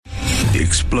The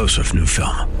explosive new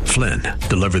film, Flynn,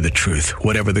 deliver the truth,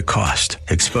 whatever the cost,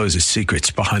 exposes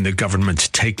secrets behind the government's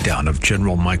takedown of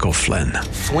General Michael Flynn.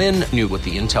 Flynn knew what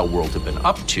the intel world had been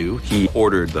up to. He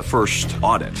ordered the first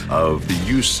audit of the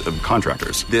use of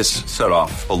contractors. This set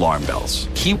off alarm bells.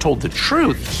 He told the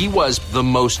truth. He was the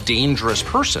most dangerous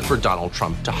person for Donald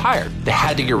Trump to hire. They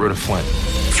had to get rid of Flynn.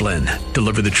 Flynn,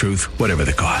 deliver the truth, whatever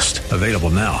the cost. Available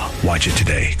now. Watch it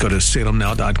today. Go to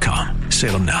salemnow.com.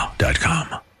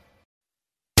 salemnow.com.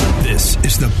 This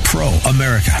is the Pro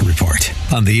America Report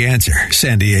on The Answer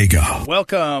San Diego.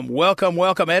 Welcome.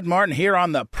 Ed Martin here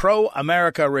on the Pro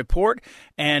America Report.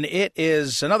 And it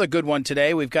is another good one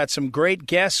today. We've got some great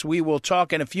guests. We will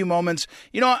talk in a few moments.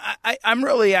 You know, I'm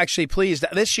really actually pleased.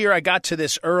 This year I got to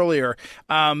this earlier.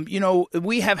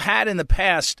 We have had in the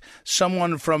past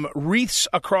someone from Wreaths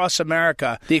Across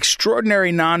America, the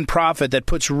extraordinary nonprofit that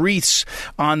puts wreaths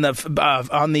on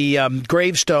the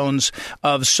gravestones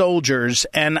of soldiers.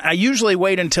 And I usually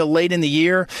wait until late in the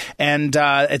year. And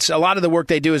it's a lot of the work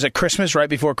they do is at Christmas, right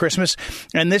before Christmas.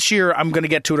 And this year I'm going to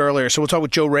get to it earlier. So we'll talk with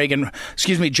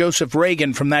Joseph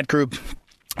Reagan from that group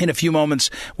in a few moments.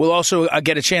 We'll also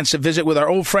get a chance to visit with our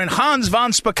old friend Hans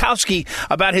von Spakovsky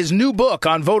about his new book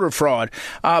on voter fraud.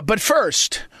 But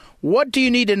first, what do you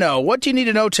need to know? What do you need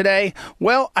to know today?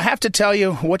 Well, I have to tell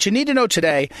you, what you need to know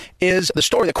today is the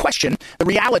story, the question, the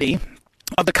reality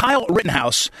of the Kyle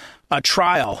Rittenhouse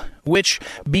trial, which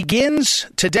began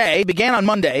on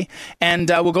Monday, and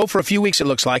will go for a few weeks, it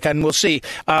looks like, and we'll see.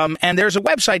 And there's a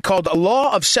website called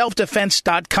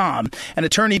lawofselfdefense.com, an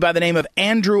attorney by the name of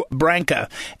Andrew Branca,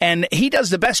 and he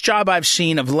does the best job I've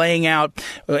seen of laying out,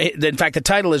 in fact, the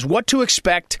title is What to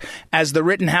Expect as the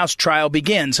Rittenhouse Trial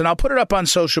Begins, and I'll put it up on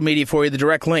social media for you, the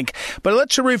direct link. But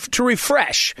let's to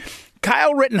refresh.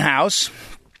 Kyle Rittenhouse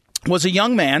was a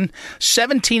young man,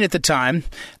 17 at the time,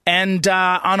 and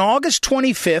on August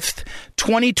 25th,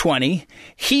 2020,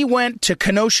 he went to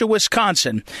Kenosha,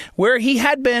 Wisconsin, where he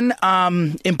had been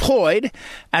employed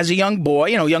as a young boy,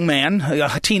 young man,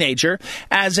 a teenager,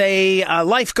 as a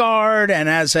lifeguard and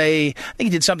I think he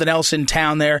did something else in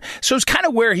town there. So it's kind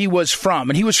of where he was from.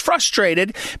 And he was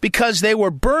frustrated because they were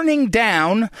burning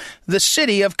down the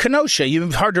city of Kenosha.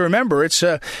 Hard to remember. It's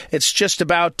just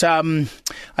about, I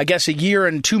guess, a year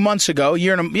and 2 months ago,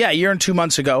 year and 2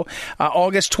 months ago,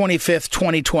 August 25th,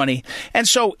 2020. And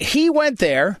so he went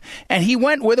there, and he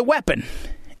went with a weapon.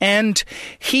 And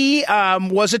he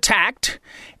was attacked,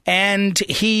 and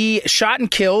he shot and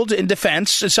killed in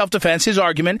self-defense,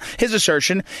 his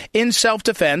assertion, in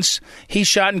self-defense, he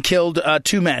shot and killed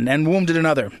 2 men and wounded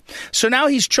another. So now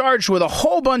he's charged with a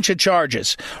whole bunch of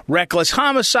charges: reckless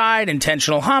homicide,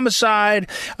 intentional homicide,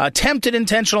 attempted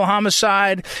intentional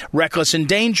homicide, reckless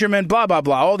endangerment, blah, blah,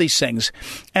 blah, all these things.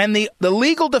 And the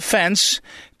legal defense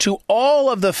to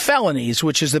all of the felonies,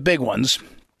 which is the big ones,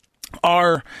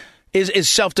 is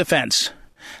self-defense.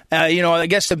 I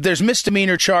guess there's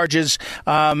misdemeanor charges,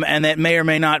 and that may or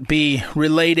may not be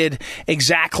related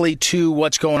exactly to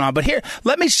what's going on. But here,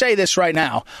 let me say this right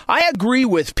now. I agree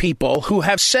with people who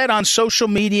have said on social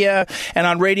media and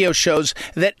on radio shows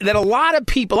that a lot of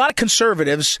people, a lot of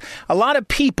conservatives, a lot of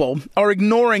people are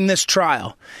ignoring this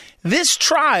trial. This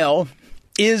trial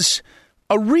is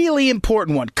a really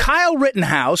important one. Kyle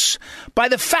Rittenhouse, by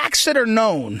the facts that are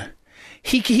known,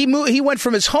 he went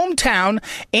from his hometown,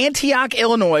 Antioch,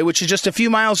 Illinois, which is just a few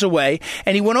miles away,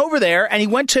 and he went over there, and he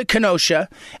went to Kenosha,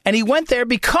 and he went there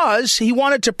because he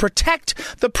wanted to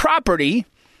protect the property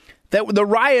that the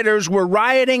rioters were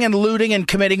rioting and looting and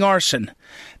committing arson.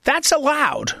 That's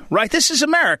allowed, right? This is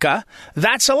America.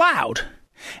 That's allowed.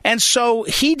 And so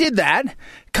he did that.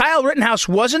 Kyle Rittenhouse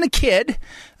wasn't a kid.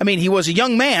 I mean, he was a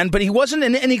young man, but he wasn't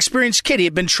an inexperienced kid. He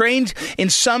had been trained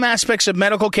in some aspects of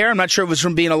medical care. I'm not sure if it was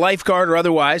from being a lifeguard or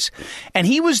otherwise. And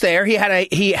he was there. He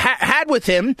had with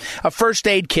him a first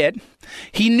aid kit.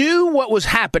 He knew what was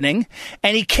happening,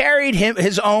 and he carried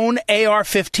his own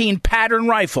AR-15 pattern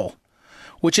rifle,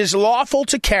 which is lawful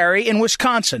to carry in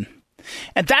Wisconsin.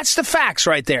 And that's the facts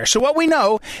right there. So what we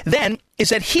know then is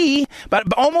that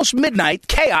about almost midnight,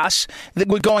 chaos that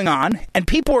was going on, and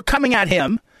people were coming at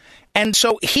him. And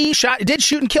so he did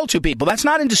shoot and kill 2 people. That's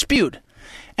not in dispute.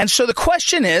 And so the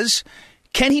question is,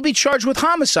 can he be charged with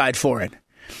homicide for it?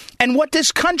 And what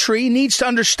this country needs to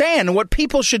understand, and what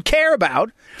people should care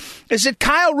about, is that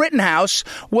Kyle Rittenhouse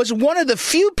was one of the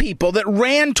few people that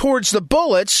ran towards the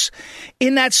bullets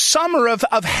in that summer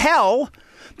of hell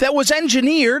that was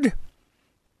engineered,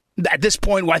 at this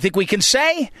point, I think we can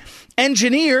say,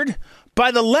 engineered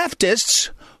by the leftists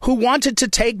who wanted to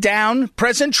take down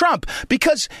President Trump.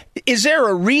 Because is there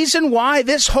a reason why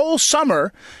this whole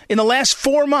summer, in the last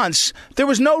 4 months, there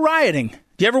was no rioting?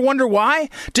 You ever wonder why?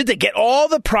 Did they get all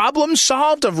the problems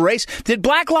solved of race? Did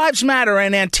Black Lives Matter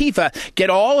and Antifa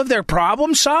get all of their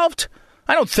problems solved?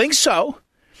 I don't think so.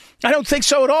 I don't think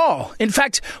so at all. In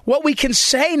fact, what we can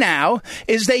say now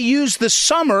is they used the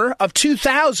summer of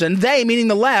 2000, they, meaning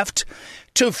the left,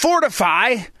 to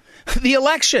fortify the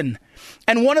election.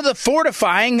 And one of the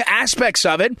fortifying aspects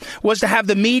of it was to have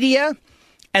the media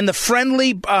and the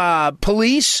friendly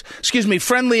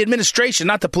friendly administration,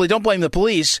 not the police, don't blame the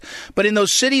police, but in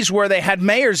those cities where they had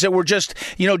mayors that were just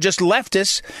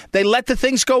leftists, they let the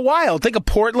things go wild. Think of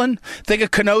Portland, think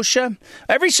of Kenosha.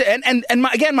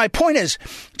 My point is,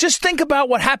 just think about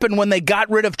what happened when they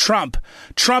got rid of Trump.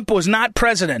 Trump was not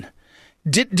president.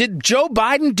 Did Joe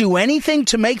Biden do anything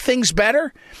to make things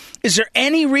better? Is there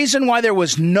any reason why there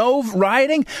was no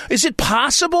rioting? Is it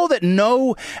possible that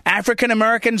no African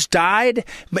Americans died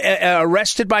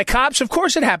arrested by cops? Of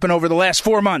course it happened over the last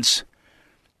 4 months.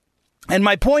 And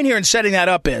my point here in setting that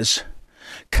up is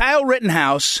Kyle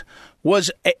Rittenhouse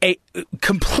was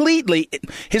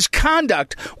his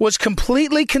conduct was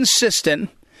completely consistent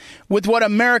with what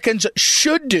Americans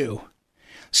should do.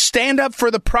 Stand up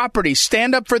for the property,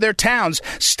 stand up for their towns,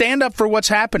 stand up for what's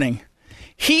happening.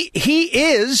 He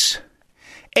is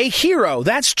a hero.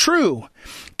 That's true.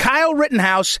 Kyle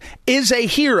Rittenhouse is a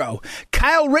hero.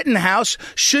 Kyle Rittenhouse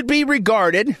should be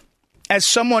regarded as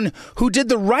someone who did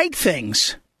the right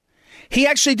things. He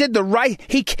actually did the right.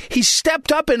 He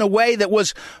stepped up in a way that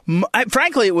was,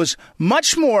 frankly, it was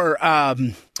much more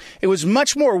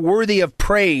worthy of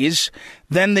praise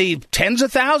than the tens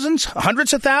of thousands,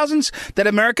 hundreds of thousands that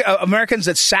Americans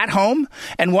that sat home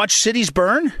and watched cities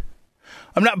burn.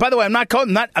 I'm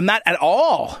not at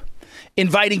all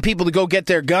inviting people to go get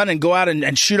their gun and go out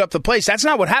and shoot up the place. That's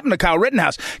not what happened to Kyle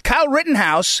Rittenhouse. Kyle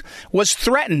Rittenhouse was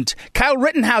threatened. Kyle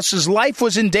Rittenhouse's life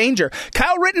was in danger.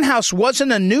 Kyle Rittenhouse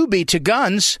wasn't a newbie to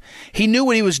guns. He knew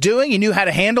what he was doing. He knew how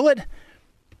to handle it.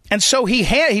 And so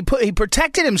he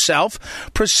protected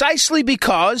himself precisely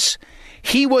because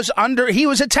he was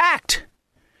attacked.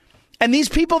 And these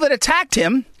people that attacked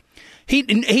him, he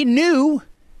knew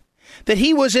that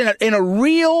he was in a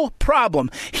real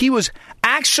problem. He was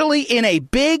actually in a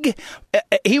big,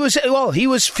 he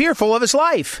was fearful of his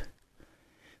life.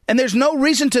 And there's no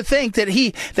reason to think that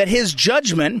his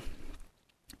judgment,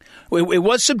 it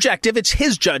was subjective. It's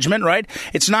his judgment, right?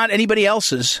 It's not anybody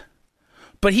else's.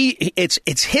 But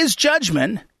it's his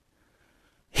judgment.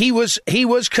 He was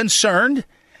concerned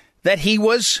that he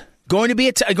was going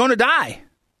to die.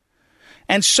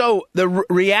 And so the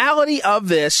reality of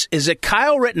this is that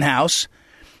Kyle Rittenhouse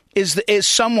is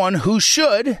someone who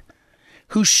should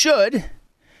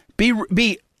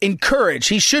be encouraged.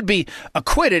 He should be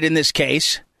acquitted in this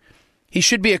case. He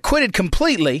should be acquitted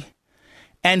completely,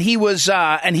 and he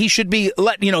should be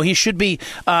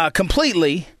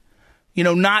completely,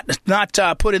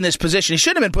 not put in this position. He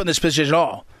shouldn't have been put in this position at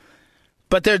all.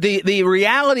 But the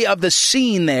reality of the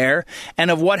scene there and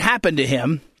of what happened to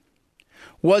him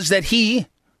was that his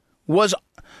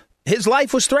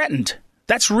life was threatened.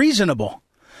 That's reasonable.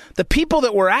 The people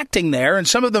that were acting there, and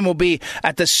some of them will be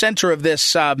at the center of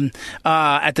this trial,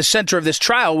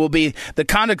 will be the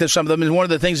conduct of some of them. And one of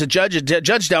the things the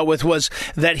judge dealt with was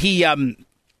that he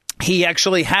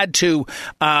actually had to,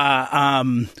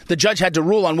 the judge had to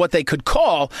rule on what they could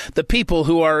call the people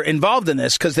who are involved in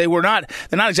this, because they're not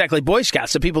exactly Boy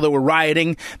Scouts, the people that were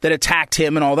rioting, that attacked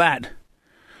him and all that.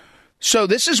 So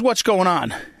this is what's going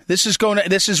on. This is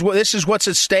what's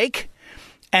at stake.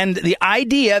 And the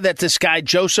idea that this guy,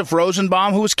 Joseph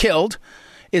Rosenbaum, who was killed,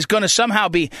 is going to somehow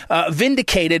be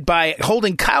vindicated by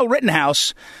holding Kyle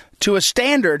Rittenhouse to a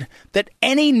standard that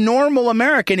any normal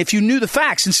American, if you knew the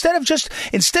facts, instead of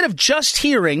just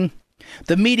hearing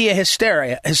the media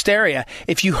hysteria,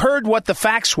 if you heard what the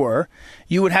facts were,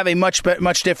 you would have a much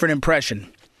different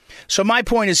impression. So my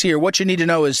point is here, what you need to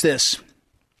know is this.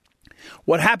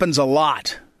 What happens a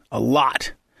lot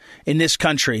in this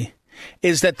country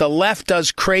is that the left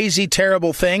does crazy,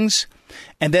 terrible things,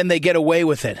 and then they get away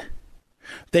with it.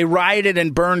 They rioted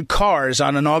and burned cars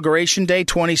on Inauguration Day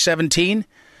 2017.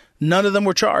 None of them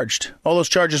were charged. All those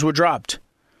charges were dropped.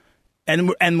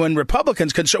 And when when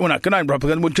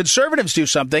conservatives do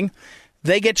something,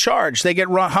 they get charged. They get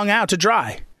hung out to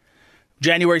dry.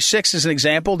 January 6th is an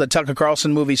example. The Tucker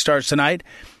Carlson movie starts tonight.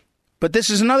 But this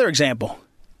is another example.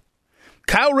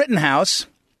 Kyle Rittenhouse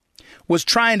was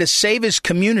trying to save his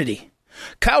community.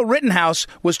 Kyle Rittenhouse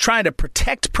was trying to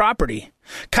protect property.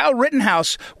 Kyle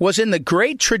Rittenhouse was in the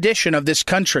great tradition of this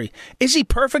country. Is he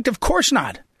perfect? Of course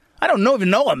not. I don't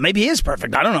even know him. Maybe he is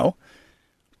perfect. I don't know.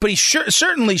 But he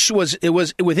certainly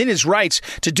was within his rights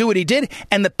to do what he did.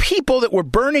 And the people that were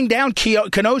burning down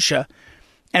Kenosha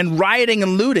and rioting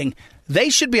and looting, they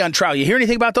should be on trial. You hear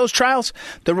anything about those trials?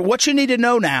 What you need to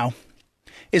know now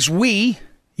is we,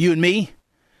 you and me,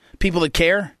 people that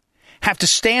care, have to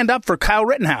stand up for Kyle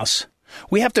Rittenhouse.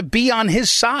 We have to be on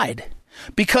his side.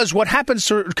 Because what happens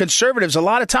to conservatives a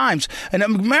lot of times, and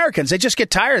Americans, they just get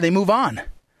tired, they move on.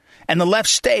 And the left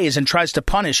stays and tries to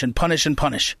punish and punish and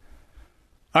punish.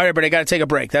 All right, everybody, I got to take a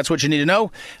break. That's what you need to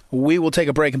know. We will take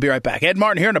a break and be right back. Ed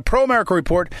Martin here on the Pro America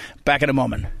Report. Back in a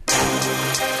moment.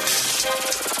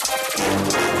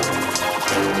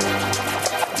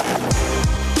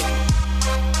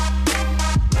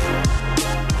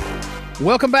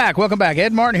 Welcome back. Welcome back.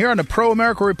 Ed Martin here on the Pro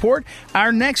America Report.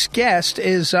 Our next guest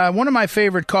is one of my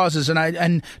favorite causes.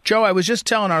 And Joe, I was just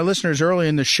telling our listeners early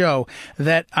in the show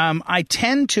that I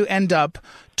tend to end up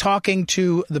talking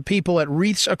to the people at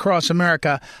Wreaths Across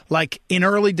America like in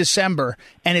early December,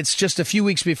 and it's just a few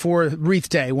weeks before Wreath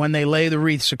Day when they lay the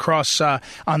wreaths across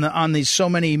on these so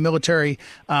many military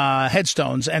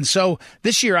headstones. And so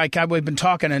this year we've been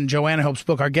talking, and Joanna Hope's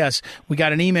book, our guest, we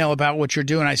got an email about what you're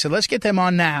doing. I said, let's get them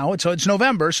on now. It's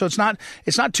November, so it's not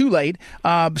too late.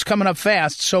 It's coming up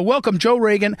fast. So welcome, Joe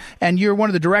Reagan, and you're one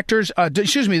of the directors,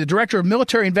 the Director of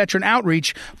Military and Veteran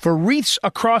Outreach for Wreaths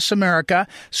Across America.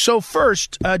 So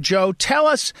first, Joe,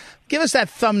 give us that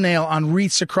thumbnail on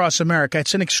Wreaths Across America.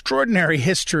 It's an extraordinary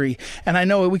history, and I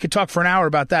know we could talk for an hour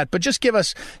about that, but just give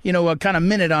us, a kind of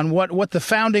minute on what the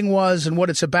founding was and what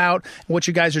it's about, and what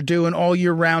you guys are doing all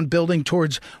year round, building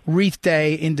towards Wreath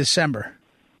Day in December.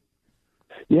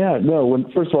 Yeah, no.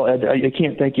 First of all, Ed, I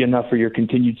can't thank you enough for your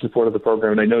continued support of the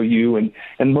program, and I know you and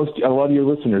a lot of your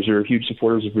listeners are huge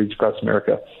supporters of Wreaths Across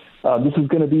America. This is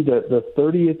going to be the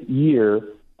 30th year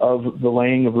of the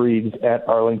laying of wreaths at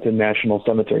Arlington National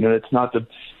Cemetery. Now, it's not the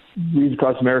Wreaths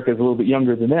Across America is a little bit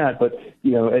younger than that, but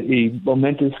a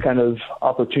momentous kind of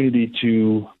opportunity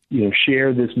to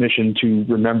share this mission to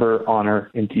remember,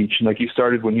 honor, and teach. And like you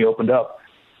started when you opened up,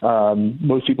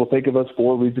 most people think of us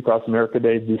for Wreaths Across America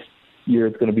Day. This year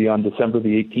it's going to be on December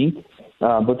the 18th.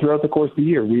 But throughout the course of the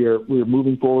year, we're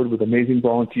moving forward with amazing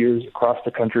volunteers across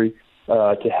the country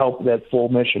to help that full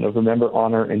mission of remember,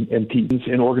 honor, and teach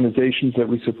in organizations that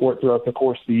we support throughout the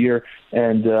course of the year.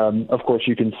 And, of course,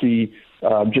 you can see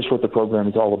just what the program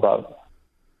is all about.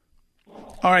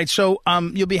 All right, so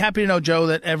you'll be happy to know, Joe,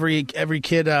 that every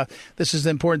kid, this is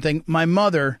the important thing. My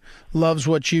mother loves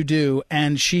what you do,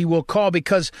 and she will call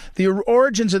because the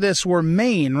origins of this were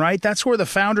Maine, right? That's where the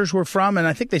founders were from, and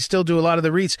I think they still do a lot of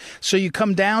the wreaths. So you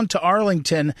come down to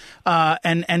Arlington,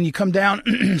 and you come down,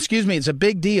 excuse me, it's a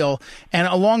big deal. And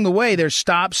along the way, there's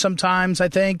stops sometimes, I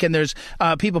think, and there's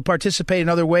people participate in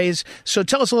other ways. So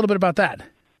tell us a little bit about that.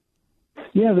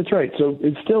 Yeah, that's right. So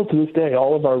it's still to this day,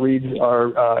 all of our wreaths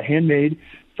are handmade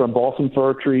from balsam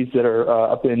fir trees that are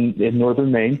up in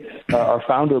northern Maine. Our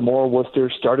founder, Morrill Worcester,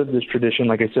 started this tradition,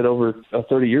 like I said, over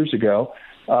 30 years ago.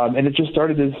 And it just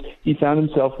started as he found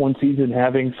himself one season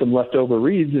having some leftover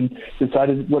wreaths and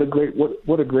decided what a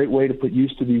great way to put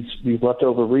use to these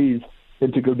leftover wreaths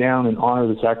than to go down and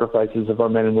honor the sacrifices of our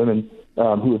men and women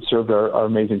who have served our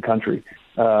amazing country.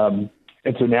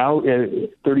 And so now,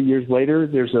 30 years later,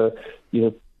 there's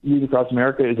Wreaths Across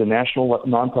America is a national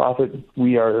nonprofit.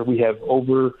 We have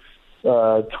over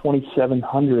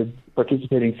 2,700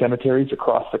 participating cemeteries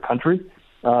across the country.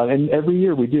 And every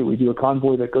year we do a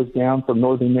convoy that goes down from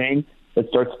northern Maine that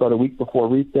starts about a week before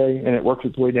Wreath Day, and it works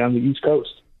its way down the East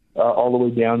Coast, all the way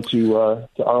down to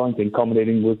Arlington,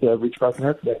 culminating with Wreaths Across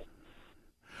America Day.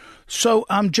 So,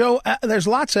 Joe, there's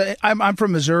lots of. I'm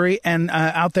from Missouri, and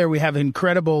out there we have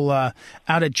incredible. Out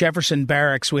at Jefferson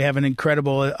Barracks, we have an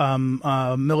incredible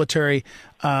military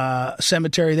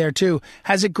cemetery there too.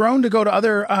 Has it grown to go to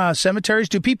other cemeteries?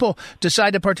 Do people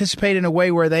decide to participate in a way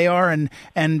where they are and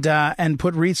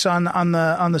put wreaths on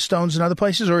the stones in other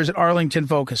places, or is it Arlington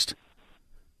focused?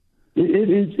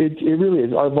 It really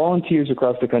is. Our volunteers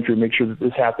across the country make sure that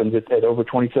this happens at over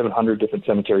 2,700 different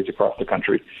cemeteries across the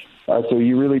country. So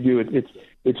you really do.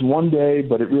 It's one day,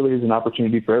 but it really is an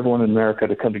opportunity for everyone in America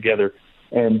to come together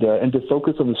and to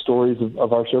focus on the stories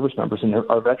of our service members and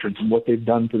our veterans and what they've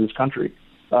done for this country.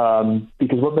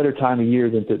 Because what better time of year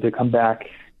than to come back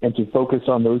and to focus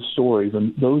on those stories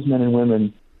and those men and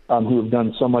women who have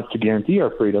done so much to guarantee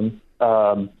our freedom,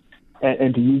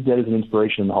 and to use that as an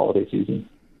inspiration in the holiday season.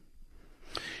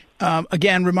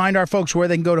 Again, remind our folks where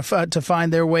they can go to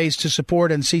find their ways to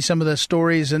support and see some of the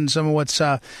stories and some of what's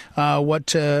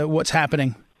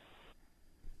happening.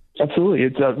 Absolutely.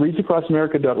 It's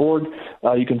wreathsacrossamerica.org.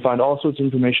 You can find all sorts of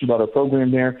information about our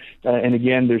program there. And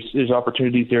again, there's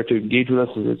opportunities there to engage with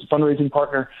us as a fundraising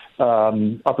partner,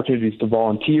 opportunities to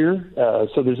volunteer.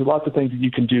 So there's lots of things that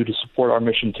you can do to support our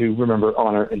mission to remember,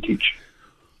 honor, and teach.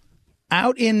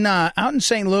 Out in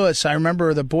St. Louis, I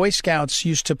remember the Boy Scouts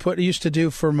used to do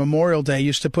for Memorial Day,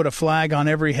 used to put a flag on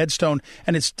every headstone,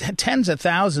 and it's tens of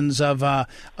thousands of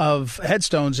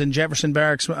headstones in Jefferson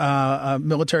Barracks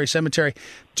Military Cemetery.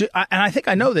 And I think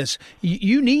I know this.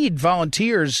 You need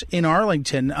volunteers in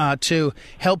Arlington to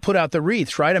help put out the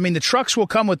wreaths, right? I mean, the trucks will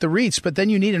come with the wreaths, but then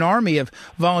you need an army of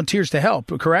volunteers to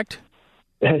help, correct?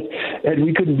 And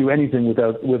we couldn't do anything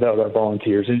without our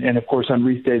volunteers. And of course, on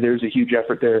Wreath Day, there's a huge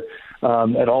effort there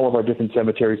at all of our different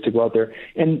cemeteries to go out there.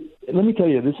 And let me tell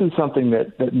you, this is something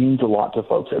that means a lot to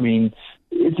folks. I mean,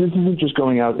 this isn't just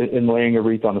going out and laying a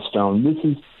wreath on a stone. This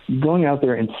is going out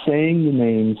there and saying the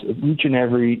names of each and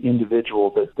every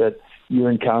individual that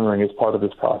you're encountering as part of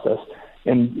this process.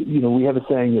 And, we have a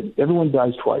saying that everyone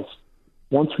dies twice.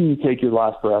 Once when you take your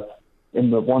last breath,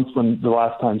 and once when the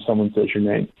last time someone says your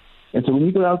name. And so when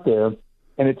you go out there,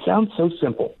 and it sounds so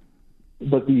simple,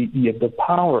 but the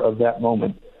power of that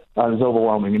moment is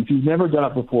overwhelming. And if you've never done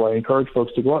it before, I encourage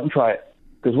folks to go out and try it.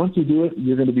 Because once you do it,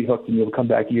 you're going to be hooked, and you'll come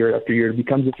back year after year. It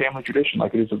becomes a family tradition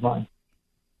like it is with mine.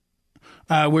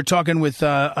 We're talking with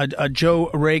Joe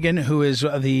Reagan, who is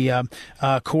the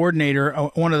coordinator,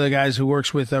 one of the guys who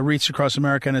works with Wreaths Across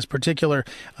America, and is particular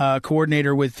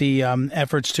coordinator with the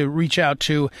efforts to reach out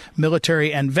to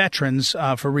military and veterans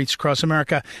for Wreaths Across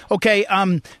America. Okay,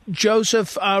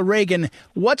 Joseph Reagan,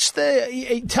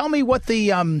 tell me what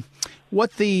the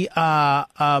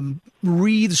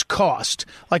wreaths cost?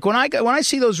 Like when I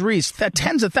see those wreaths,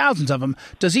 tens of thousands of them,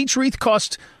 does each wreath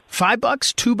cost $5,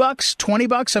 $2,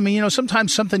 $20? I mean,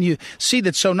 sometimes something you see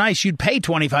that's so nice, you'd pay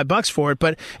 $25 for it,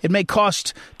 but it may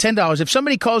cost $10. If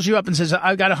somebody calls you up and says,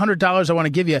 I've got $100 I want to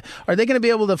give you, are they going to be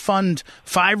able to fund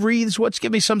 5 wreaths?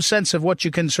 Give me some sense of what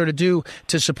you can sort of do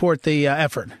to support the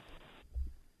effort.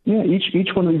 Yeah, each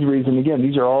one of these wreaths, and again,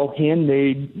 these are all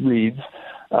handmade wreaths,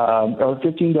 are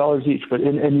 $15 each. But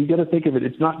and you got to think of it,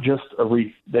 it's not just a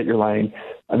wreath that you're laying.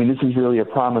 I mean, this is really a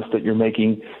promise that you're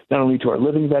making not only to our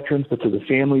living veterans, but to the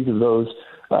families of those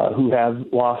who have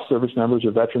lost service members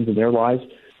or veterans in their lives.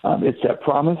 It's that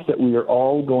promise that we are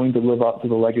all going to live up to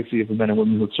the legacy of the men and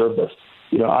women who served us.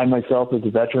 I myself, as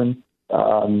a veteran,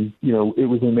 it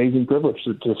was an amazing privilege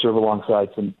to serve alongside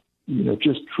some,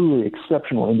 just truly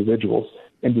exceptional individuals,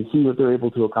 and to see what they're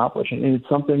able to accomplish. And it's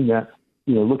something that,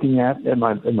 looking at in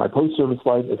my post-service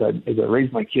life as I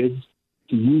raise my kids,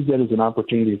 to use that as an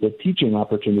opportunity, as a teaching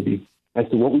opportunity as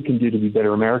to what we can do to be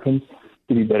better Americans,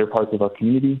 to be better parts of our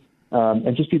community,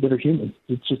 and just be better humans.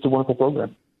 It's just a wonderful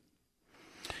program.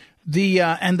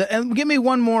 And give me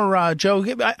one more, Joe.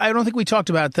 I don't think we talked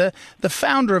about it. The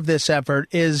founder of this effort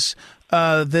is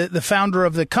the founder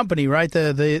of the company, right?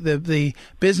 The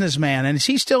businessman, and is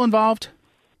he still involved?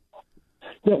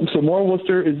 Yeah, so Morrill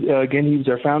Worcester is again, he was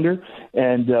our founder,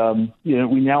 and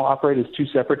we now operate as 2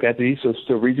 separate entities.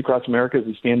 So Wreaths Across America is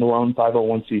a standalone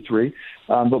 501c3,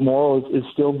 but Morrill is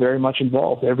still very much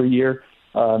involved every year,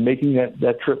 making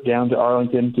that trip down to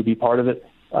Arlington to be part of it.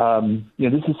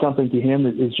 This is something to him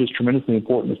that is just tremendously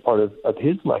important as part of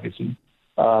his legacy,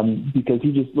 because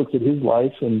he just looks at his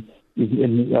life and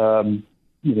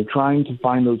trying to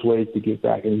find those ways to give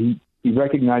back, and he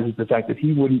recognizes the fact that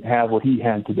he wouldn't have what he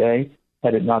had today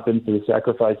had it not been for the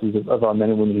sacrifices of our men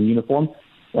and women in uniform.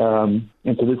 And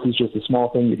so this is just a small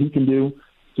thing that he can do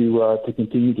to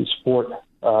continue to support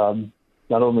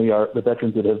not only the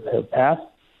veterans that have passed,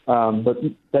 but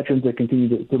veterans that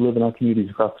continue to live in our communities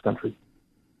across the country.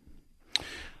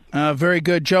 Very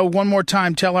good. Joe, one more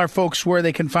time, tell our folks where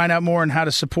they can find out more and how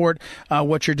to support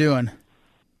what you're doing.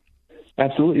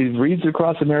 Absolutely.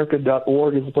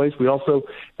 ReadsAcrossAmerica.org is the place. We also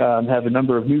have a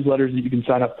number of newsletters that you can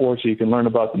sign up for, so you can learn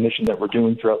about the mission that we're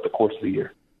doing throughout the course of the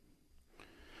year.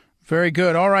 Very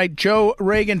good. All right, Joe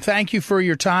Reagan, thank you for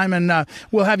your time, and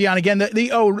we'll have you on again.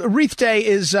 Wreath Day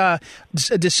is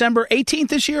December 18th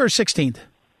this year or 16th?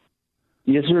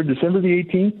 Yes, sir. December the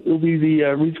 18th. It will be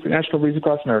the National Wreaths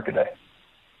Across America Day.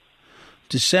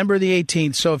 December the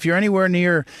 18th. So if you're anywhere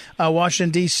near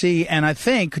Washington, D.C., and I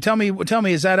think, tell me,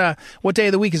 is that what day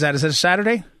of the week is that? Is that a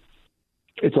Saturday?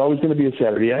 It's always going to be a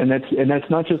Saturday, and that's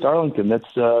not just Arlington.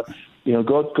 That's go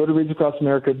to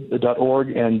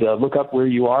ReadsAcrossAmerica.org and look up where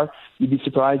you are. You'd be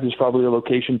surprised. There's probably a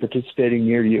location participating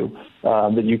near you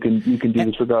that you can do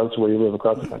this regardless of where you live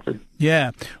across the country.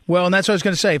 Yeah, well, and that's what I was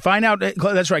going to say. Find out.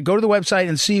 That's right. Go to the website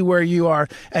and see where you are.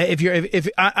 If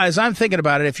as I'm thinking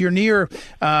about it, if you're near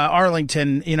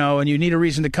Arlington, and you need a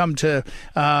reason to come to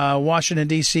Washington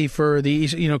D.C. for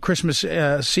the Christmas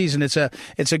season, it's a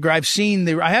I've seen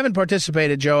I haven't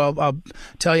participated, Joe. I'll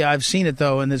tell you, I've seen it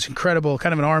though, and it's incredible,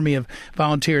 kind of an army of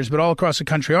volunteers, but all across the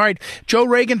country. All right, Joe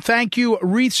Reagan, thank you.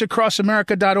 Wreaths Across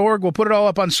acrossamerica.org. We'll put it all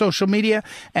up on social media,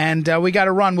 and we got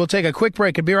to run. We'll take a quick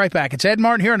break and be right back. It's Ed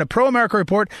Martin here on the Pro America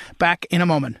Report. Back in a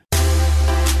moment.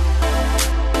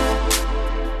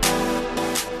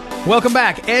 Welcome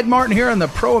back. Ed Martin here on the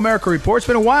Pro America Report. It's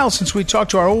been a while since we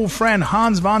talked to our old friend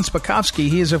Hans von Spakovsky.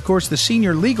 He is, of course, the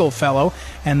Senior Legal Fellow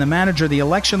and the manager of the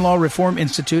Election Law Reform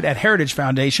Institute at Heritage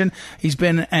Foundation. He's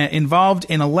been involved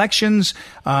in elections,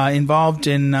 involved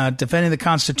in defending the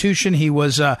Constitution. He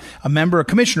was a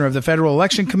commissioner of the Federal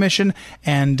Election Commission,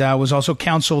 and was also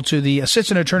counsel to the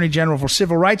Assistant Attorney General for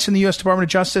Civil Rights in the U.S. Department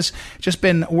of Justice. Just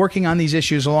been working on these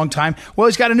issues a long time. Well,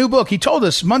 he's got a new book. He told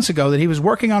us months ago that he was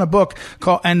working on a book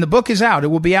called, and the book is out. It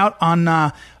will be out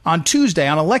on Tuesday,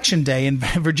 on Election Day, in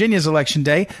Virginia's Election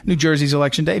Day, New Jersey's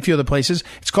Election Day, a few other places.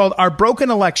 It's called Our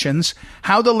Broken Elections,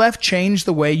 How the Left Changed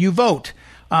the Way You Vote.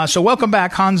 So welcome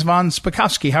back, Hans von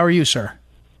Spakovsky. How are you, sir?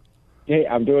 Hey,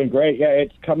 I'm doing great. Yeah,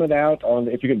 it's coming out on,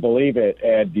 if you can believe it,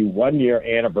 at the 1-year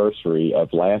anniversary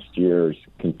of last year's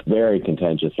very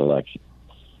contentious election.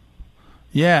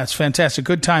 Yeah, it's fantastic.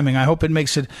 Good timing. I hope it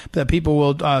makes it that people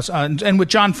will, and with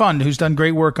John Fund, who's done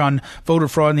great work on voter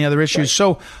fraud and the other issues.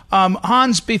 Right. So,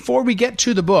 Hans, before we get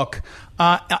to the book,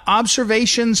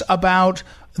 observations about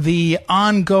the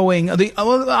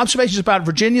observations about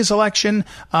Virginia's election.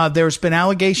 There's been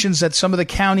allegations that some of the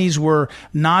counties were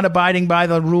not abiding by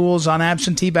the rules on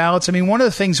absentee ballots. I mean, one of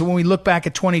the things when we look back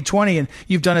at 2020, and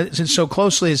you've done it so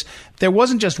closely, is there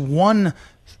wasn't just one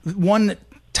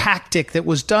tactic that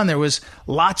was done. There was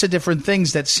lots of different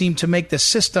things that seemed to make the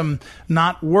system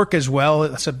not work as well.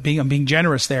 I'm being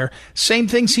generous there. Same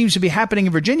thing seems to be happening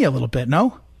in Virginia a little bit,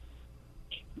 no?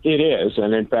 It is,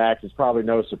 and in fact, it's probably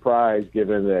no surprise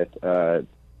given that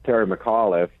Terry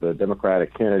McAuliffe, the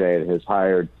Democratic candidate, has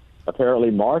hired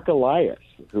apparently Mark Elias,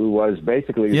 who was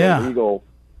basically the legal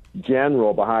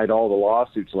general behind all the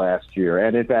lawsuits last year.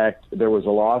 And in fact, there was a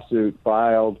lawsuit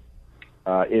filed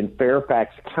in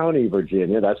Fairfax County,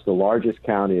 Virginia. That's the largest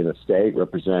county in the state,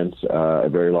 represents a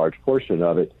very large portion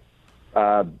of it,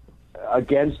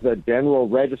 against the general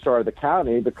registrar of the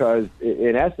county because,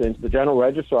 in essence, the general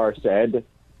registrar said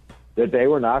that they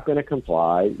were not going to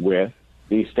comply with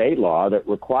the state law that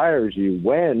requires you,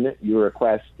 when you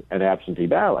request an absentee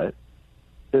ballot,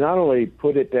 to not only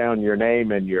put it down your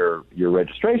name and your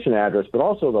registration address, but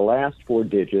also the last 4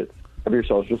 digits of your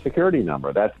Social Security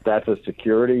number. That's a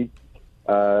security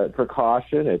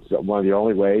precaution. It's one of the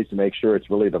only ways to make sure it's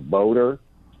really the voter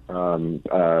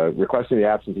requesting the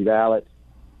absentee ballot.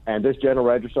 And this general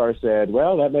registrar said,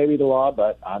 well, that may be the law,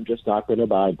 but I'm just not going to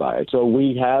abide by it. So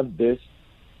we have this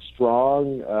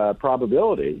strong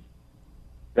probability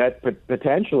that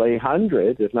potentially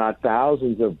hundreds, if not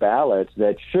thousands, of ballots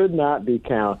that should not be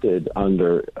counted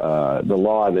under the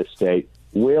law of this state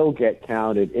will get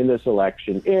counted in this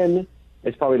election in,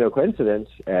 it's probably no coincidence,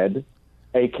 Ed,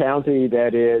 a county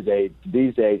that is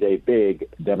these days a big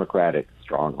Democratic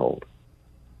stronghold.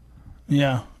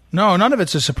 Yeah. No, none of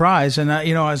it's a surprise, and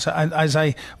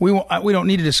we don't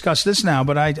need to discuss this now.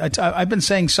 But I've been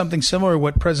saying something similar to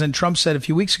what President Trump said a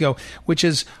few weeks ago, which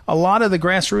is a lot of the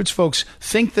grassroots folks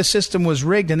think the system was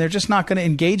rigged, and they're just not going to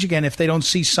engage again if they don't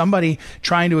see somebody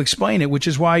trying to explain it. Which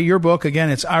is why your book, again,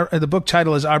 the book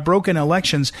title is "Our Broken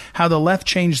Elections: How the Left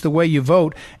Changed the Way You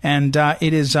Vote," and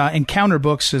it is Encounter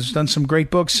Books has done some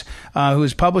great books. Who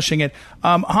is publishing it?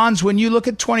 Hans, when you look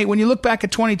back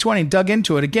at 2020, dug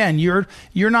into it again, you're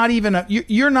not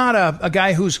a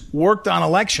guy who's worked on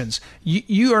elections.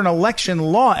 You are an election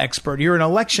law expert. You're an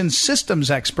election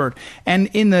systems expert. And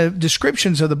in the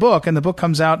descriptions of the book, and the book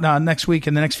comes out next week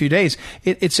in the next few days,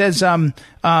 it says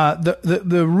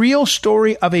the real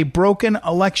story of a broken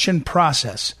election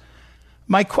process.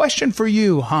 My question for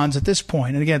you, Hans, at this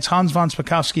point, and again, it's Hans von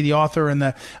Spakovsky, the author and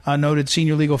the noted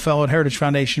senior legal fellow at Heritage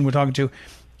Foundation we're talking to,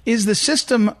 is the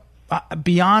system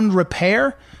beyond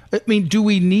repair? I mean, do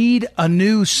we need a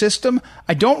new system?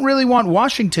 I don't really want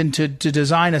Washington to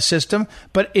design a system,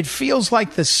 but it feels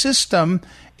like the system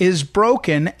is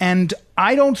broken, and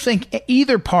I don't think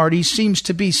either party seems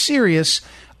to be serious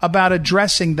about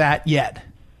addressing that yet.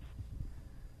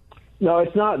 No,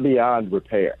 it's not beyond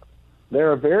repair. There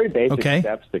are very basic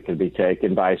steps that can be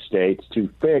taken by states to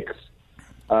fix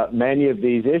many of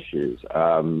these issues.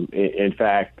 In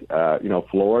fact,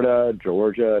 Florida,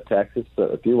 Georgia, Texas,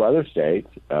 a few other states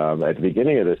at the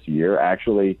beginning of this year,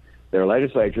 actually, their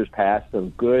legislatures passed some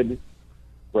good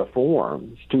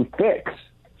reforms to fix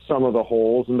some of the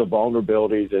holes and the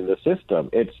vulnerabilities in the system.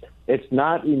 It's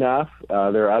not enough.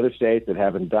 There are other states that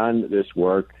haven't done this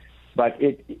work, but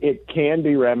it can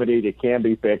be remedied. It can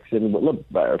be fixed. And look,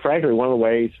 frankly, one of the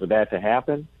ways for that to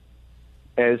happen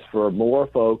is for more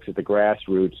folks at the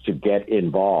grassroots to get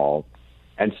involved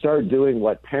and start doing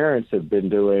what parents have been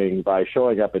doing by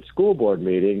showing up at school board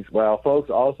meetings, well, folks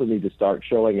also need to start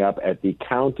showing up at the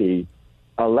county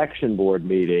election board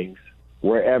meetings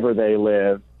wherever they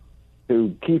live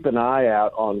to keep an eye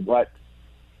out on what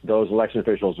those election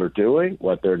officials are doing,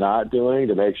 what they're not doing,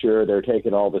 to make sure they're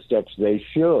taking all the steps they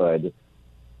should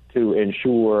to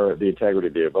ensure the integrity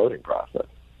of the voting process.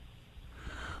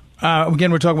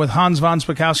 Again, we're talking with Hans von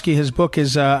Spakovsky. His book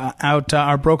is out,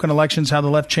 Our Broken Elections, How the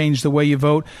Left Changed the Way You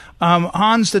Vote.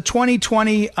 Hans, the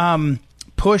 2020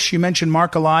 push, you mentioned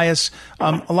Mark Elias.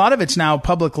 A lot of it's now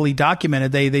publicly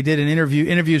documented. They did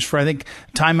interviews for, I think,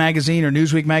 Time Magazine or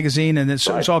Newsweek Magazine, and it's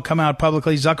all come out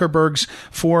publicly. Zuckerberg's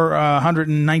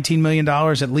 $419 million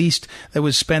at least that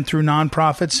was spent through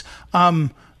nonprofits.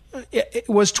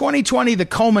 Was 2020 the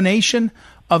culmination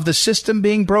of the system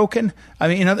being broken? I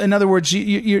mean, in other words,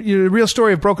 the real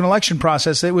story of broken election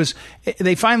process,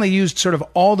 they finally used sort of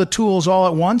all the tools all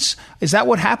at once. Is that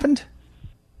what happened?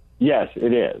 Yes,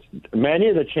 it is. Many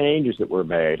of the changes that were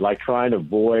made, like trying to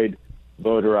void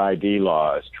voter ID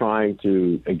laws, trying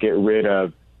to get rid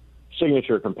of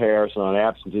signature comparison on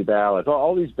absentee ballots,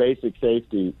 all these basic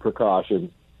safety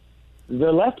precautions,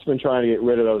 the left's been trying to get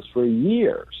rid of those for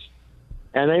years.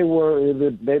 And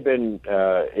they've been,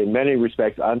 in many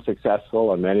respects,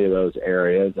 unsuccessful in many of those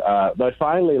areas. But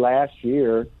finally, last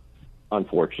year,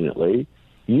 unfortunately,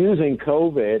 using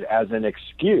COVID as an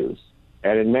excuse,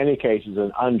 and in many cases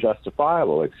an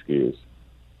unjustifiable excuse,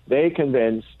 they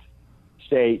convinced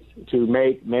states to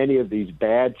make many of these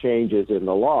bad changes in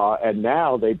the law, and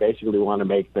now they basically want to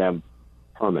make them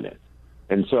permanent.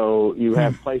 And so you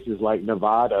have places like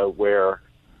Nevada where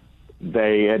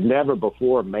they had never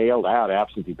before mailed out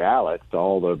absentee ballots to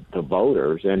all the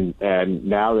voters, and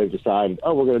now they've decided,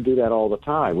 we're going to do that all the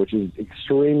time, which is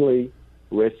extremely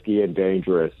risky and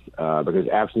dangerous because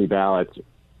absentee ballots,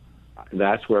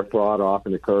 that's where fraud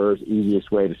often occurs.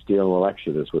 Easiest way to steal an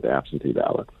election is with absentee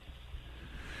ballots.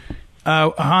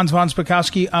 Hans von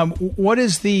Spakovsky, what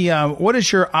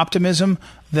is your optimism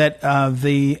that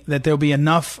there'll be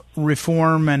enough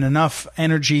reform and enough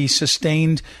energy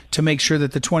sustained to make sure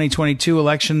that the 2022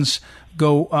 elections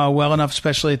go well enough,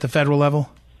 especially at the federal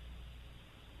level?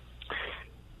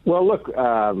 Well, look,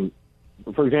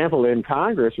 for example, in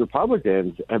Congress,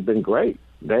 Republicans have been great.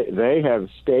 They have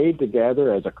stayed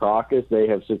together as a caucus. They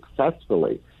have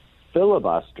successfully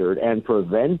filibustered and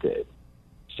prevented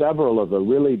several of the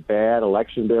really bad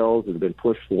election bills that have been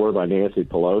pushed forward by Nancy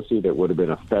Pelosi that would have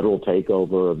been a federal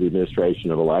takeover of the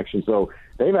administration of elections. So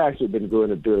they've actually been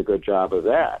doing a good job of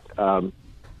that.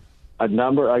 A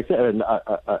number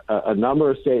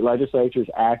of state legislatures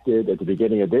acted at the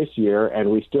beginning of this year,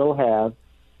 and we still have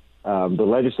the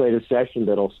legislative session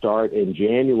that'll start in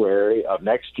January of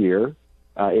next year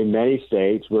in many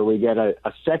states, where we get a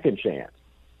second chance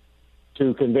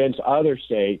to convince other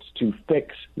states to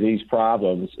fix these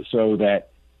problems so that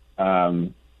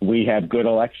we have good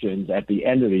elections at the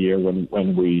end of the year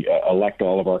when we elect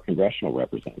all of our congressional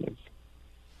representatives.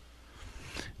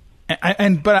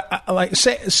 But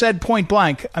said point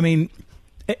blank, I mean,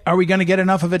 are we going to get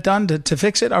enough of it done to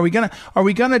fix it? Are we going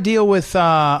to deal with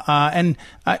and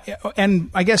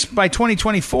I guess by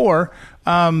 2024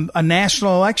 a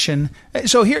national election?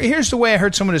 So here's the way I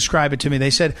heard someone describe it to me. They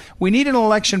said we need an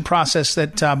election process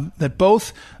that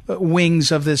both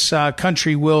wings of this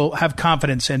country will have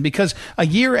confidence in, because a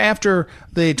year after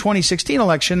the 2016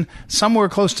 election, somewhere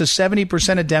close to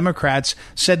 70% of Democrats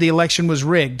said the election was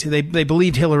rigged. They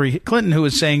believed Hillary Clinton, who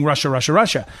was saying Russia, Russia,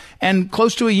 Russia. And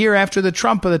close to a year after the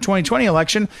Trump of the 2020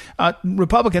 election,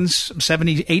 Republicans,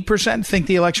 78%, think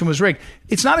the election was rigged.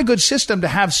 It's not a good system to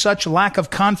have such lack of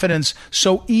confidence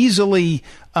so easily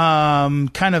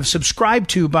kind of subscribed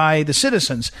to by the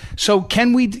citizens. So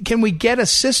can we get a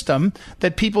system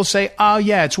that people say, oh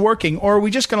yeah, it's working, or are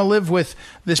we just going to live with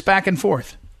this back and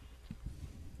forth?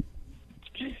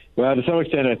 Well, to some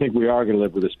extent, I think we are going to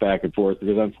live with this back and forth,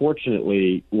 because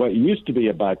unfortunately, what used to be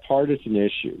a bipartisan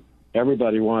issue,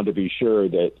 everybody wanted to be sure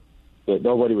that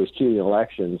nobody was cheating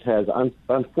elections, has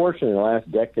unfortunately in the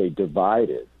last decade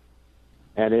divided.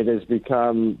 And it has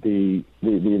become the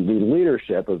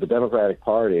leadership of the Democratic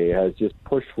Party has just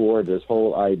pushed forward this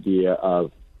whole idea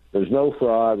of there's no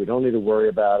fraud, we don't need to worry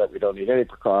about it, we don't need any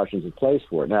precautions in place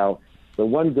for it. Now, the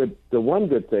one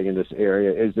good thing in this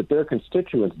area is that their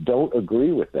constituents don't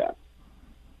agree with them.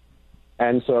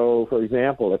 And so, for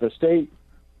example, if a state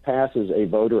passes a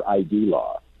voter ID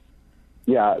law,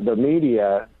 the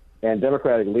media and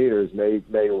Democratic leaders may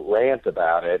rant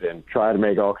about it and try to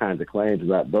make all kinds of claims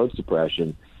about vote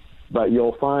suppression, but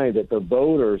you'll find that the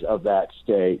voters of that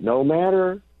state, no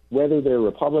matter whether they're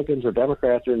Republicans or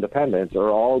Democrats or independents, are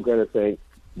all going to think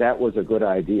that was a good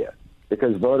idea,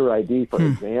 because voter ID, for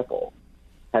example,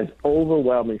 has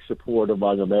overwhelming support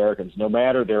among Americans, no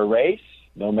matter their race,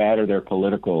 no matter their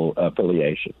political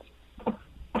affiliations.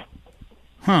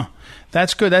 Huh.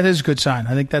 That's good. That is a good sign.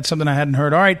 I think that's something I hadn't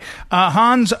heard. All right.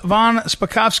 Hans von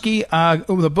Spakovsky,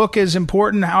 the book is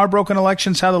important, Our Broken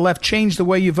Elections, How the Left Changed the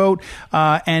Way You Vote.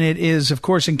 And it is, of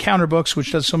course, Encounter Books,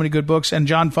 which does so many good books. And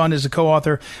John Fund is the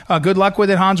co-author. Good luck with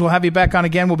it, Hans. We'll have you back on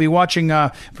again. We'll be watching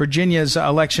Virginia's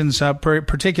elections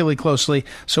particularly closely.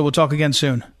 So we'll talk again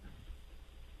soon.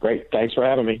 Great. Thanks for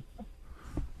having me.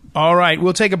 All right.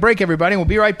 We'll take a break, everybody. We'll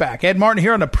be right back. Ed Martin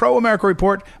here on the Pro America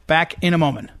Report. Back in a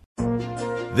moment.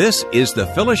 This is the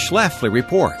Phyllis Schlafly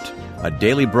Report, a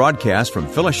daily broadcast from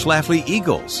Phyllis Schlafly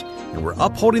Eagles, and we're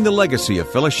upholding the legacy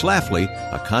of Phyllis Schlafly,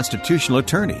 a constitutional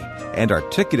attorney and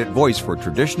articulate voice for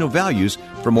traditional values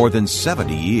for more than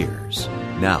 70 years.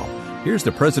 Now, here's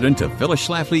the president of Phyllis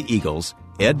Schlafly Eagles,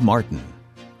 Ed Martin.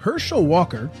 Herschel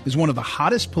Walker is one of the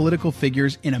hottest political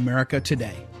figures in America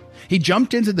today. He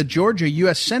jumped into the Georgia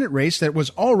U.S. Senate race that was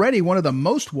already one of the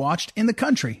most watched in the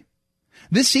country.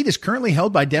 This seat is currently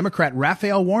held by Democrat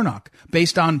Raphael Warnock,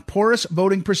 based on porous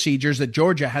voting procedures that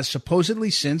Georgia has supposedly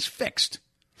since fixed.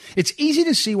 It's easy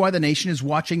to see why the nation is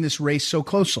watching this race so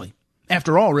closely.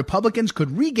 After all, Republicans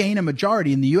could regain a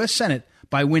majority in the U.S. Senate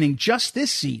by winning just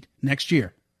this seat next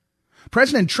year.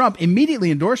 President Trump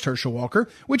immediately endorsed Herschel Walker,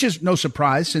 which is no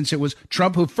surprise since it was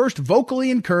Trump who first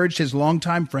vocally encouraged his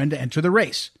longtime friend to enter the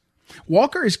race.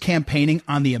 Walker is campaigning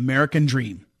on the American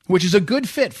dream, which is a good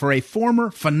fit for a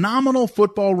former phenomenal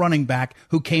football running back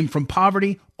who came from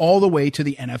poverty all the way to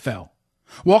the NFL.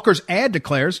 Walker's ad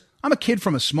declares, "I'm a kid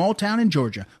from a small town in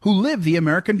Georgia who lived the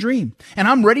American dream, and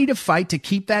I'm ready to fight to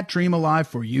keep that dream alive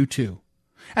for you too."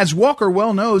 As Walker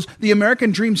well knows, the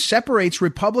American dream separates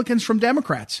Republicans from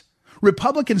Democrats.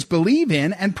 Republicans believe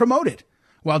in and promote it,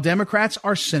 while Democrats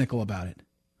are cynical about it.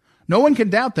 No one can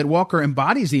doubt that Walker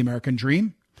embodies the American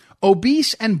dream.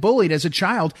 Obese and bullied as a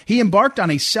child, he embarked on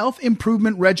a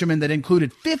self-improvement regimen that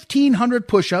included 1,500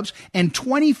 push-ups and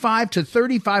 2,500 to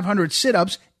 3,500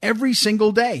 sit-ups every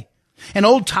single day. An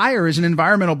old tire is an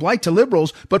environmental blight to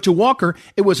liberals, but to Walker,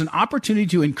 it was an opportunity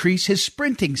to increase his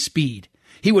sprinting speed.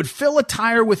 He would fill a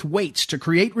tire with weights to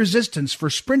create resistance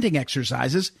for sprinting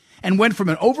exercises and went from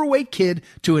an overweight kid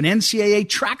to an NCAA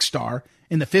track star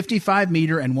in the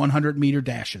 55-meter and 100-meter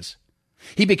dashes.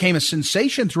 He became a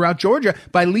sensation throughout Georgia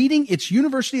by leading its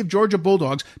University of Georgia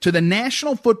Bulldogs to the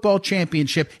National Football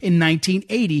Championship in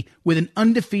 1980 with an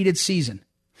undefeated season.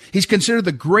 He's considered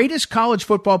the greatest college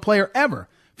football player ever,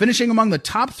 finishing among the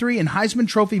top 3 in Heisman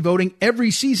Trophy voting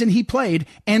every season he played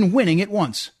and winning it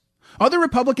once. Other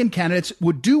Republican candidates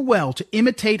would do well to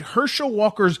imitate Herschel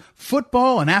Walker's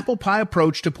football and apple pie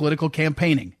approach to political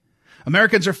campaigning.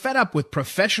 Americans are fed up with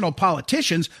professional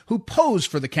politicians who pose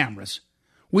for the cameras.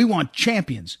 We want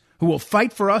champions who will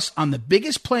fight for us on the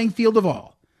biggest playing field of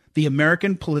all, the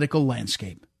American political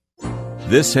landscape.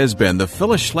 This has been the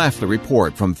Phyllis Schlafly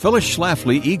Report from Phyllis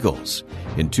Schlafly Eagles.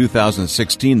 In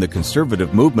 2016, the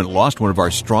conservative movement lost one of our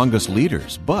strongest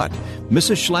leaders, but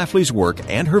Mrs. Schlafly's work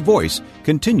and her voice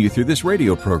continue through this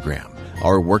radio program,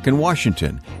 our work in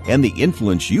Washington, and the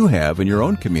influence you have in your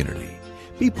own community.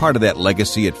 Be part of that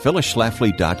legacy at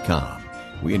phyllisschlafly.com.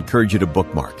 We encourage you to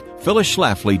bookmark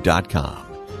phyllisschlafly.com.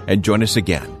 And join us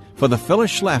again for the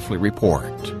Phyllis Schlafly Report.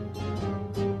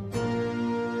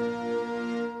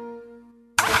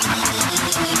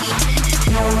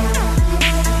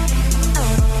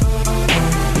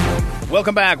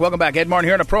 Welcome back. Ed Martin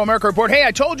here on a Pro America Report. Hey,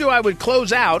 I told you I would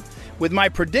close out with my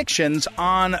predictions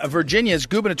on Virginia's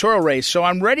gubernatorial race, so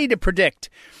I'm ready to predict.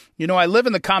 You know, I live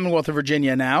in the Commonwealth of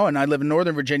Virginia now, and I live in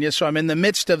Northern Virginia, so I'm in the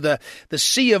midst of the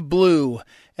sea of blue.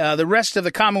 The rest of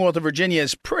the Commonwealth of Virginia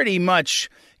is pretty much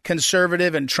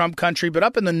conservative and Trump country, but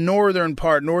up in the northern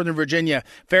part, Northern Virginia,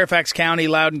 Fairfax County,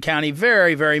 Loudoun County,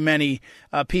 very, very many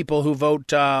people who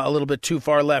vote a little bit too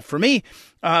far left for me.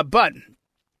 But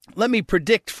let me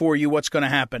predict for you what's going to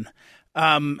happen.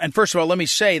 And first of all, let me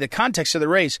say the context of the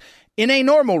race. In a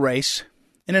normal race,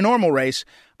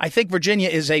 I think Virginia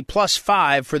is a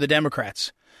 +5 for the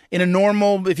Democrats. In a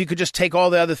normal, if you could just take all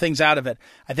the other things out of it,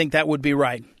 I think that would be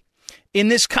right. In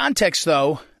this context,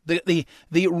 though, the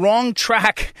wrong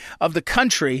track of the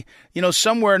country, you know,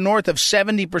 somewhere north of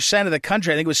 70% of the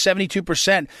country, I think it was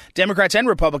 72%, Democrats and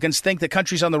Republicans think the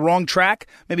country's on the wrong track,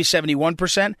 maybe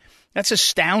 71%. That's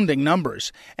astounding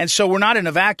numbers. And so we're not in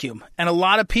a vacuum. And a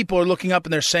lot of people are looking up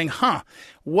and they're saying,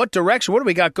 what direction, what do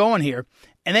we got going here?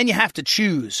 And then you have to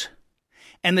choose.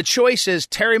 And the choice is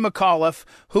Terry McAuliffe,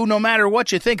 who, no matter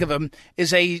what you think of him,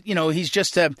 is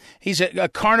he's a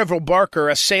carnival barker,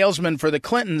 a salesman for the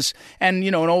Clintons, and,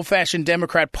 an old-fashioned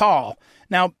Democrat Paul.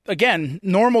 Now, again,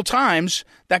 normal times,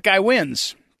 that guy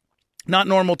wins. Not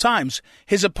normal times.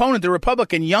 His opponent, the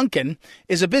Republican Youngkin,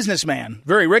 is a businessman,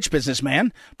 very rich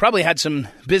businessman, probably had some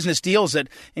business deals that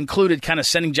included kind of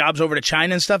sending jobs over to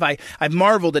China and stuff. I've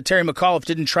marveled that Terry McAuliffe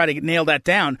didn't try to nail that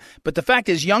down. But the fact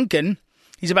is, Youngkin,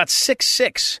 he's about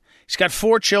 6'6". He's got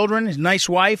 4 children, his nice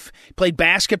wife, played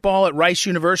basketball at Rice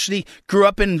University, grew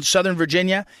up in Southern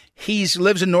Virginia. He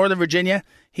lives in Northern Virginia.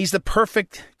 He's the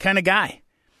perfect kind of guy.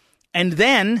 And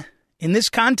then, in this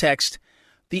context,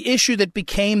 the issue that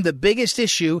became the biggest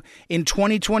issue in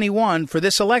 2021 for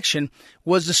this election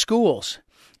was the schools.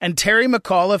 And Terry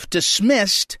McAuliffe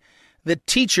dismissed the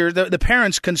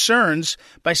parents' concerns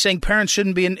by saying parents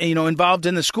shouldn't be involved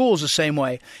in the schools the same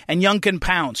way. And Youngkin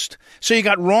pounced. So you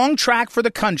got wrong track for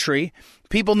the country,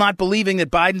 people not believing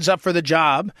that Biden's up for the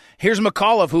job. Here's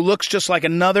McAuliffe, who looks just like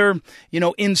another,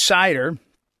 insider.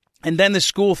 And then the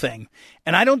school thing.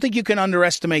 And I don't think you can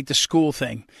underestimate the school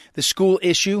thing, the school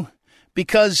issue,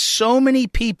 because so many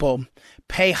people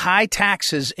pay high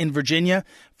taxes in Virginia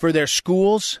for their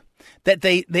schools that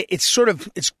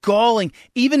it's galling.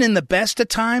 Even in the best of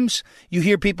times, you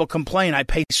hear people complain, I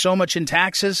pay so much in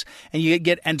taxes,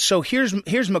 and so here's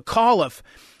McAuliffe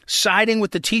siding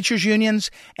with the teachers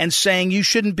unions and saying you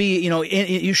shouldn't be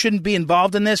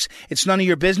involved in this. It's none of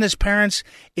your business, parents.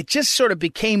 It just sort of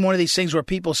became one of these things where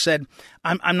people said,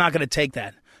 I'm not going to take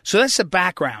that. So that's the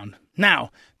background.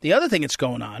 Now, the other thing that's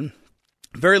going on,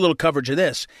 very little coverage of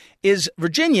this, is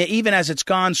Virginia, even as it's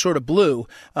gone sort of blue.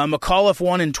 McAuliffe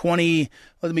won in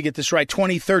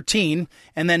 2013,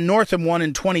 and then Northam won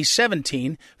in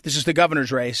 2017. This is the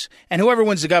governor's race. And whoever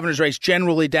wins the governor's race,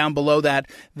 generally down below that,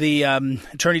 the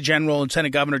attorney general and Senate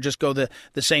governor just go the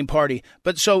same party.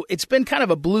 But so it's been kind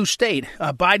of a blue state.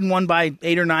 Biden won by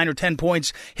 8 or 9 or 10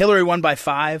 points. Hillary won by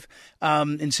 5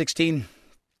 in 16.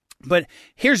 But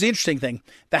here's the interesting thing.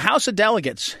 The House of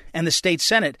Delegates and the state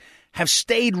Senate have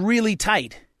stayed really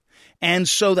tight. And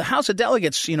so the House of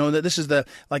Delegates, this is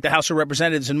like the House of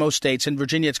Representatives in most states. In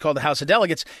Virginia, it's called the House of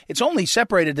Delegates. It's only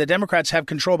separated. The Democrats have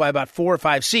control by about 4 or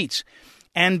 5 seats.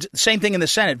 And same thing in the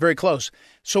Senate, very close.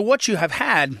 So what you have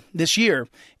had this year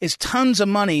is tons of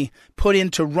money put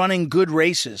into running good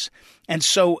races. And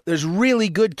so there's really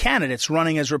good candidates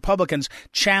running as Republicans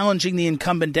challenging the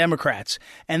incumbent Democrats,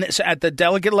 and it's at the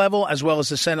delegate level as well as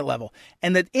the Senate level.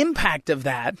 And the impact of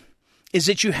that is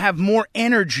that you have more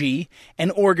energy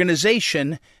and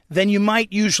organization than you might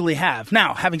usually have.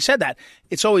 Now, having said that,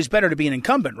 it's always better to be an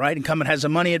incumbent, right? Incumbent has a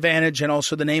money advantage and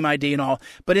also the name ID and all.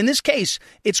 But in this case,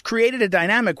 it's created a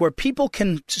dynamic where people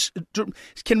can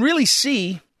really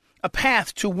see a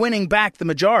path to winning back the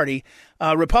majority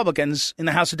Republicans in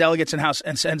the House of Delegates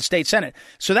and State Senate.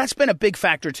 So that's been a big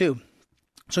factor, too.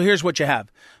 So here's what you have.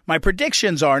 My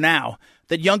predictions are now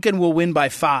that Youngkin will win by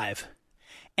 5.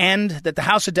 And that the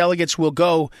House of Delegates will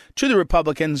go to the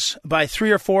Republicans by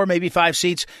 3 or 4, maybe 5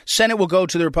 seats. Senate will go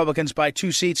to the Republicans by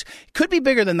 2 seats. It could be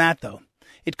bigger than that, though.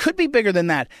 It could be bigger than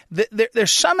that.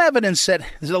 There's some evidence that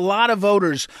there's a lot of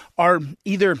voters are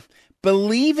either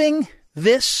believing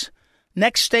this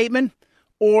next statement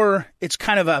or it's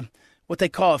kind of what they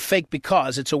call a fake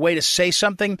because. It's a way to say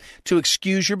something to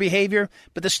excuse your behavior.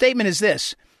 But the statement is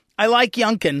this: I like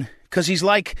Youngkin because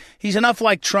he's enough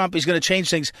like Trump. He's going to change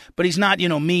things, but he's not,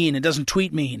 mean and doesn't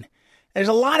tweet mean. There's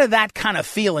a lot of that kind of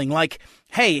feeling like,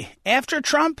 hey, after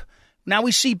Trump, now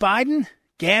we see Biden,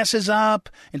 gas is up,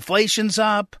 inflation's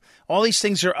up, all these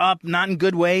things are up, not in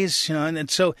good ways, and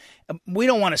so we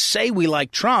don't want to say we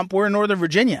like Trump. We're in Northern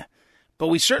Virginia, but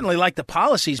we certainly like the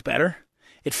policies better.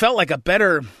 It felt like a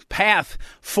better path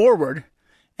forward,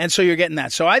 and so you're getting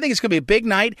that. So I think it's going to be a big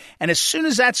night, and as soon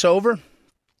as that's over,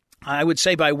 I would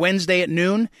say by Wednesday at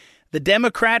noon, the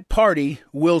Democrat Party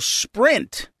will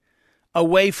sprint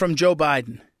away from Joe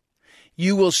Biden.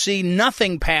 You will see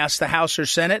nothing pass the House or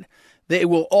Senate. They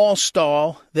will all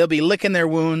stall. They'll be licking their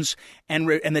wounds, and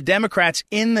the Democrats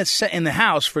in the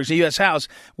House, for the U.S. House,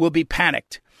 will be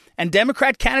panicked. And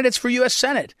Democrat candidates for U.S.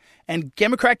 Senate, and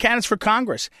Democrat candidates for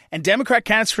Congress, and Democrat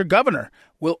candidates for governor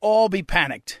will all be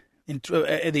panicked.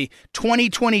 The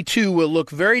 2022 will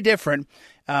look very different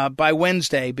by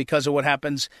Wednesday because of what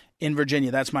happens in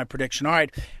Virginia. That's my prediction. All right.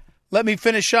 Let me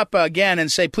finish up again and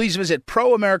say, please visit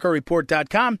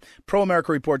proamericareport.com,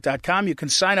 proamericareport.com. You can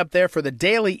sign up there for the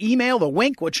daily email, the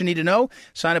wink, what you need to know.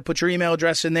 Sign up, put your email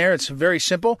address in there. It's very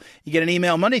simple. You get an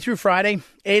email Monday through Friday,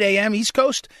 8 a.m. East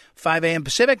Coast, 5 a.m.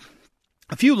 Pacific.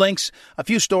 a few links, a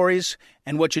few stories,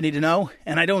 and what you need to know.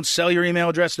 And I don't sell your email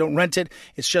address. Don't rent it.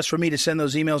 It's just for me to send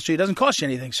those emails to you. It doesn't cost you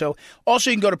anything. So also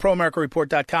you can go to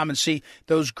proamericareport.com and see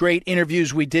those great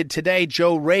interviews we did today.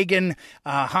 Joe Reagan,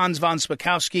 Hans von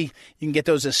Spakowski. You can get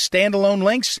those as standalone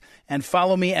links. And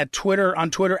follow me on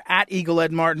Twitter at Eagle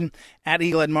Ed Martin, at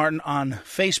Eagle Ed Martin on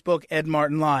Facebook, Ed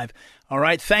Martin Live. All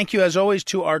right. Thank you, as always,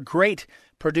 to our great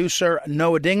producer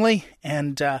Noah Dingley,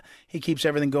 and he keeps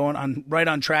everything going right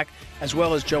on track, as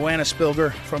well as Joanna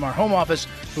Spilger from our home office,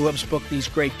 who helps book these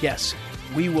great guests.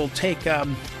 We will take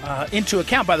into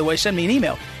account, by the way, send me an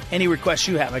email, any requests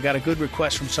you have. I got a good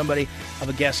request from somebody of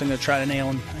a guest I'm going to try to nail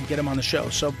and get him on the show.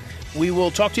 So we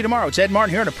will talk to you tomorrow. It's Ed Martin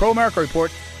here on the Pro America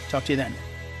Report. Talk to you then.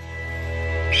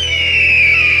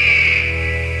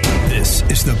 This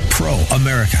is the Pro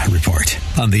America Report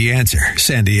on The Answer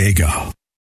San Diego.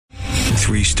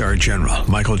 3-star General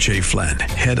Michael J. Flynn,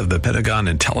 head of the Pentagon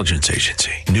Intelligence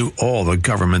Agency, knew all the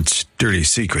government's dirty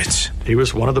secrets. He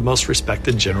was one of the most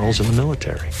respected generals in the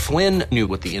military. Flynn knew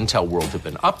what the intel world had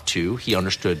been up to. He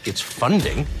understood its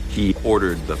funding. He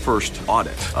ordered the first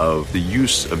audit of the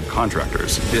use of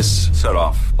contractors. This set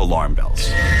off alarm bells.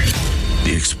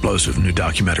 The explosive new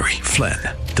documentary, Flynn,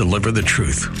 Deliver the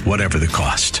Truth, Whatever the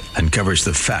Cost, uncovers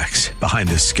the facts behind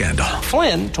this scandal.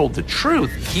 Flynn told the truth.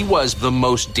 He was the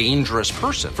most dangerous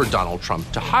person for Donald Trump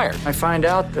to hire. I find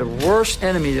out the worst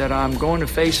enemy that I'm going to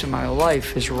face in my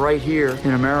life is right here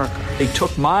in America. They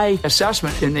took my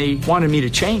assessment and they wanted me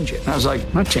to change it. And I was like,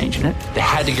 I'm not changing it. They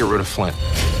had to get rid of Flynn.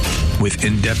 With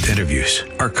in-depth interviews,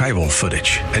 archival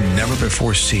footage, and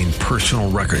never-before-seen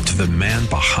personal records of the man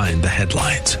behind the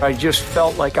headlines. I just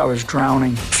felt like I was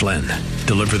drowning. Flynn,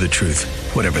 Deliver the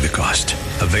Truth, Whatever the Cost.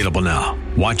 Available now.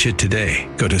 Watch it today.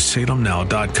 Go to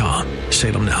salemnow.com.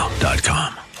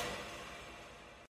 salemnow.com.